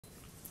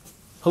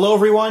Hello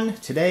everyone,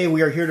 today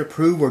we are here to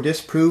prove or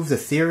disprove the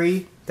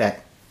theory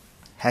that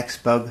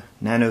HEXBUG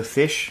nano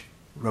fish,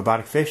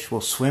 robotic fish, will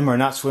swim or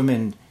not swim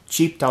in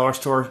cheap dollar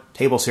store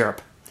table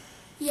syrup.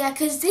 Yeah,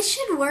 because this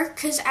should work,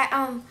 because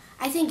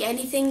I think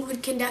anything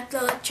would conduct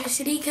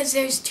electricity, because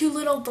there's two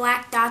little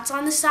black dots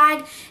on the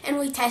side, and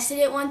we tested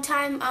it one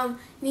time.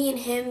 Me and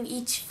him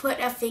each put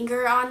a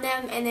finger on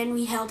them, and then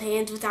we held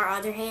hands with our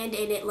other hand,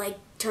 and it like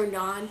turned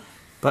on.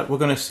 But we're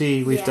going to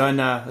see, we've done,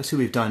 let's see,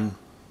 we've done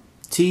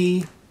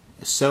tea,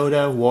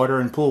 soda, water,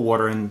 and pool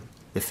water, and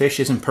the fish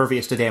is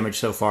impervious to damage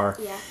so far.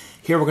 Yeah.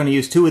 Here we're going to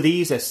use 2 of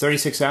these, that's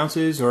 36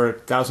 ounces or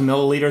 1,000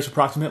 milliliters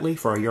approximately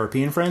for our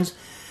European friends,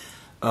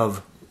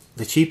 of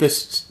the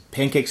cheapest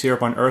pancake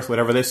syrup on earth,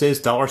 whatever this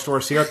is, dollar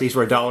store syrup. These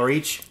were $1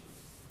 each.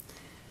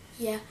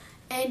 Yeah,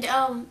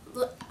 and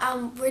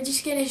we're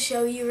just going to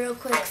show you real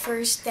quick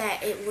first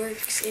that it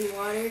works in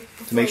water.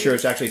 To make sure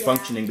it's actually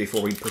functioning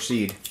before we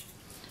proceed.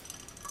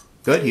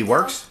 Good, he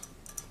works.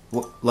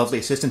 Lovely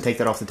assistant, take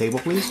that off the table,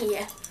 please.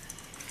 Yeah.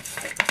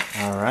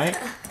 Alright,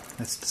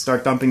 let's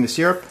start dumping the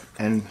syrup,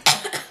 and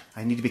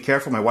I need to be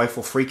careful. My wife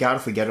will freak out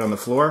if we get it on the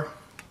floor.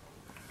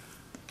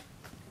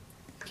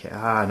 Okay,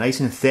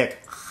 nice and thick.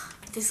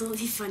 This will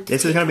be fun.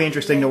 This is going to be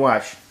interesting to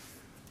watch.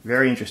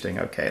 Very interesting.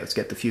 Okay, let's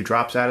get the few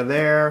drops out of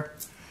there.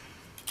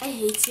 I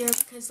hate syrup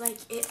because like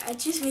it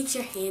just makes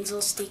your hands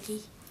all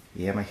sticky.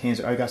 Yeah, my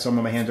hands. I got some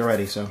on my hands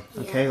already. So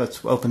okay,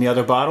 let's open the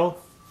other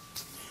bottle.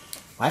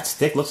 Well, that's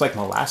thick. Looks like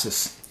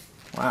molasses.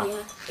 Wow.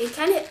 Yeah,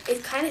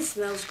 it kind of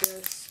smells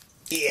gross.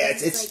 Yeah,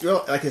 it's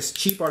real, like this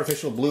cheap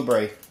artificial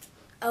blueberry.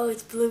 Oh,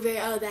 it's blueberry.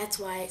 Oh, that's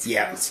why it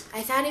smells. Yeah.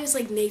 I thought it was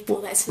like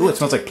maple. That smells. Ooh, it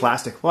smells like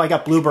plastic. Well, I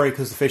got blueberry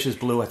because the fish is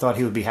blue. I thought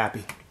he would be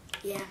happy.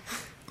 Yeah.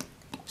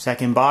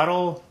 Second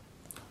bottle.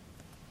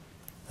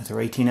 That's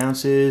our 18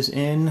 ounces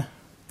in.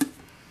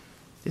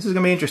 This is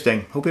going to be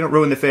interesting. Hope we don't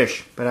ruin the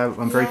fish, but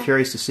I'm very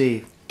curious to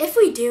see. If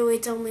we do,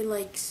 it's only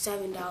like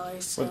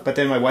 $7. So. But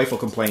then my wife will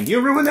complain.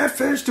 You ruined that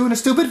fish doing a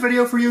stupid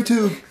video for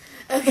YouTube.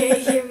 Okay,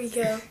 here we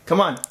go.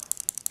 Come on.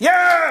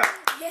 Yeah!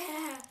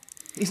 Yeah!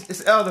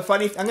 The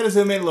funny... I'm going to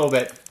zoom in a little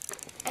bit.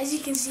 As you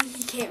can see,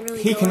 he can't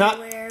really go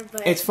anywhere,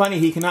 but... It's funny,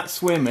 he cannot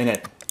swim in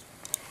it.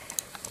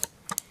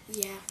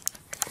 Yeah.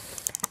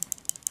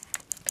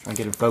 Try and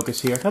get him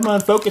focused here. Come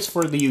on, focus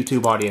for the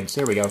YouTube audience.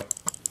 There we go.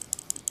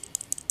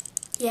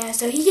 Yeah,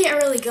 so he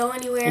can't really go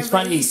anywhere, it's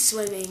but funny, he's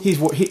swimming.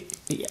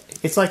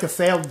 It's like a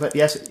fail, but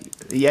yet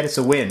it's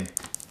a win.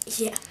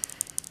 Yeah.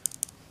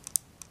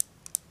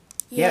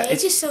 Yeah,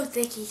 it's just so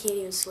thick he can't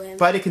even swim.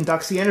 But it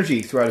conducts the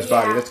energy throughout his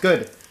body. That's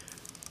good.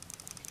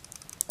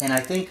 And I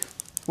think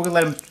we're gonna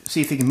let him see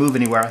if he can move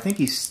anywhere. I think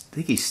he's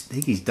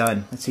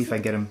done. Let's see if I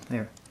can get him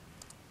there.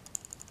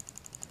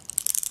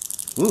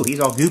 Ooh, he's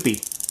all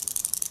goopy.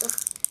 Ugh.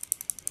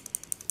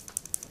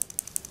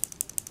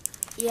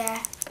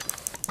 Yeah.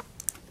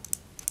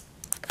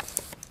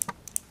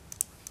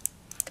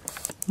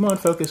 Come on,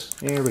 focus.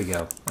 There we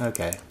go.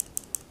 Okay.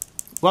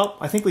 Well,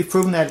 I think we've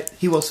proven that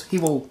he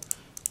will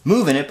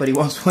move in it, but he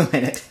won't swim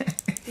in it.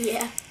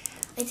 Yeah.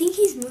 I think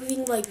he's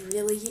moving like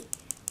really...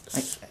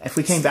 If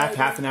we came back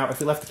half an hour, if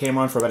we left the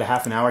camera on for about a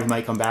half an hour, he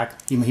might come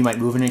back. He might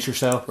move an inch or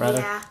so, rather.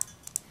 Yeah.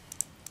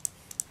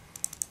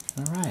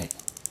 Alright.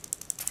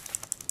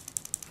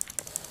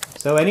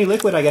 So any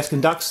liquid, I guess,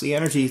 conducts the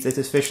energy that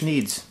this fish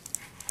needs.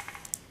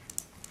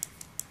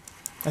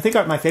 I think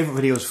my favorite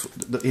video was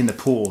in the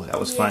pool. That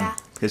was fun.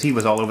 Because he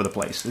was all over the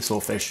place, this little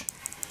fish.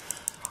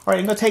 Alright,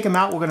 I'm going to take him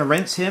out. We're going to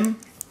rinse him.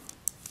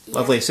 Yeah.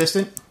 Lovely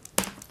assistant.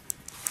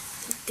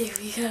 There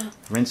we go.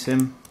 Rinse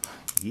him.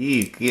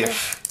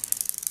 Yeesh.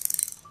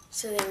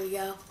 So there we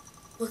go.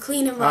 We'll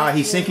clean him up.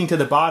 He's sinking to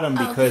the bottom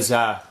because...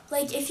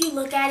 like, if you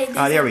look at it,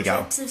 there's there we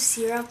go. drips of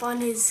syrup on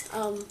his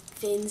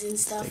fins and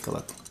stuff. Take a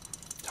look.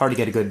 It's hard to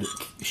get a good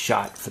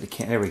shot for the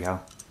can. There we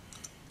go.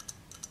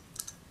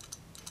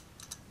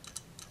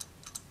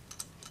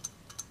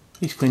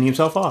 He's cleaning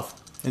himself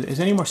off. Is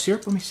there any more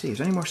syrup? Let me see. Is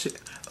there any more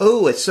syrup?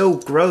 Oh, it's so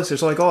gross.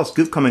 There's like all this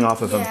goop coming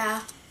off of him.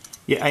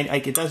 Yeah,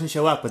 it doesn't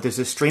show up, but there's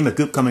a stream of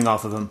goop coming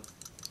off of him.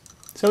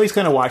 So he's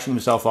kind of washing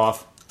himself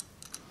off.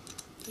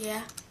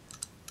 Yeah.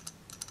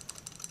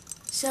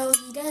 So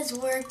he does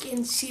work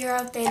in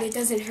syrup, and it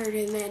doesn't hurt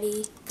him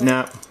any.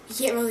 No. He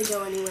can't really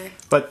go anywhere.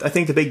 But I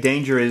think the big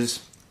danger is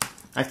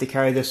I have to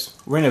carry this.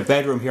 We're in a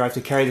bedroom here. I have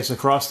to carry this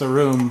across the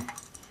room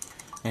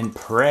and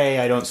pray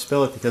I don't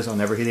spill it because I'll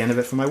never hear the end of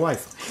it from my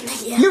wife.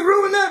 Yeah. You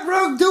ruined that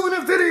rug doing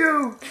a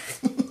video!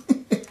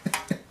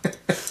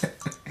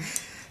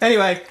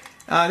 Anyway,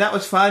 that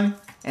was fun.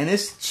 And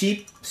this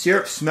cheap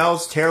syrup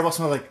smells terrible. It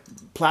smells like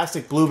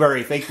plastic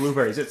blueberry, fake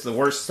blueberries. It's the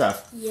worst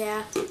stuff.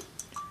 Yeah.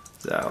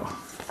 So.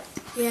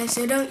 Yeah,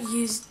 so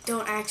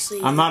don't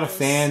actually. I'm not a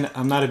fan.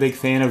 I'm not a big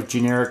fan of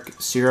generic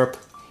syrup.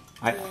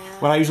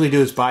 What I usually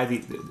do is buy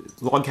the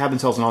Log Cabin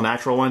sells an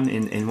all-natural one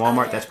in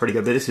Walmart. That's pretty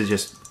good. But this is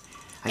just.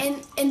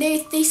 And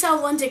they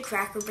sell ones at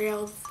Cracker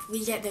Barrel.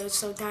 We get those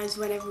sometimes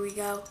whenever we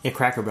go. Yeah,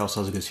 Cracker Barrel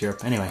sells a good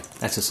syrup. Anyway,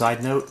 that's a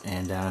side note,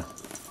 and I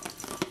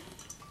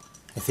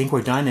think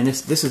we're done. And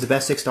this is the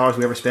best $6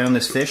 we ever spent on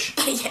this fish.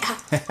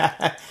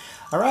 Yeah.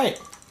 All right.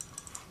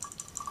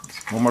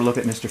 One more look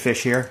at Mr.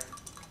 Fish here.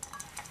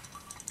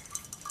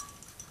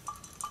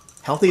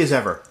 Healthy as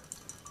ever.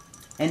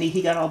 And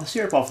he got all the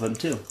syrup off of him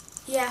too.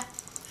 Yeah.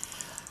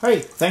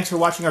 Alright, thanks for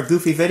watching our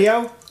goofy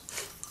video.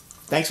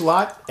 Thanks a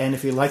lot, and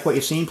if you like what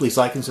you've seen, please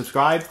like and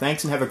subscribe.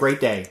 Thanks and have a great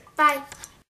day. Bye.